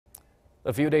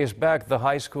A few days back, the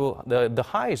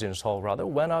highs in Seoul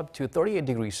went up to 38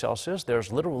 degrees Celsius.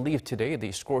 There's little relief today.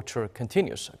 The scorcher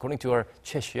continues. According to our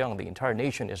Choi Si-young, the entire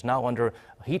nation is now under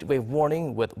a heat wave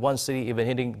warning, with one city even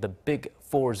hitting the big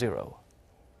 40.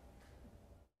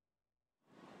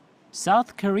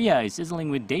 South Korea is sizzling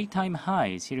with daytime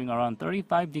highs hitting around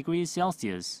 35 degrees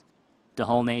Celsius. The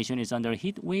whole nation is under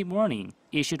heat wave warning,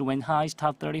 issued when highs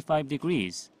top 35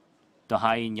 degrees. The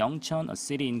high in Yeongcheon, a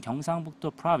city in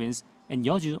Gyeongsangbuk-do Province, and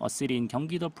Yeoju, a city in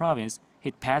Gyeonggi-do Province,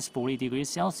 hit past 40 degrees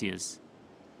Celsius.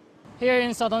 Here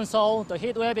in southern Seoul, the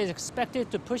heat wave is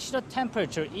expected to push the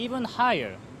temperature even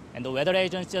higher, and the weather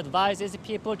agency advises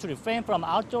people to refrain from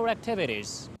outdoor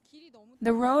activities.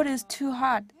 The road is too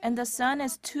hot and the sun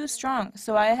is too strong,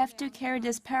 so I have to carry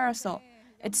this parasol.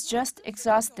 It's just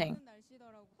exhausting.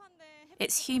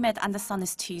 It's humid and the sun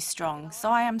is too strong, so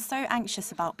I am so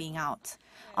anxious about being out.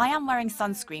 I am wearing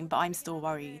sunscreen, but I'm still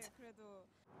worried.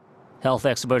 Health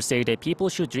experts say that people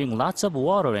should drink lots of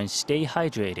water and stay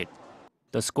hydrated.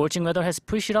 The scorching weather has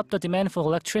pushed up the demand for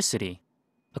electricity.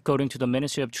 According to the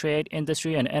Ministry of Trade,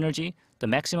 Industry and Energy, the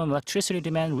maximum electricity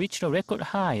demand reached a record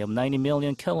high of 90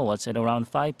 million kilowatts at around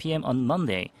 5 p.m. on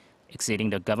Monday,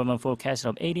 exceeding the government forecast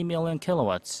of 80 million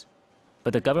kilowatts.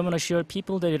 But the government assured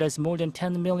people that it has more than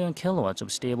 10 million kilowatts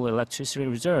of stable electricity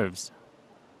reserves.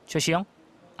 Choi Si-young,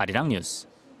 Arirang News.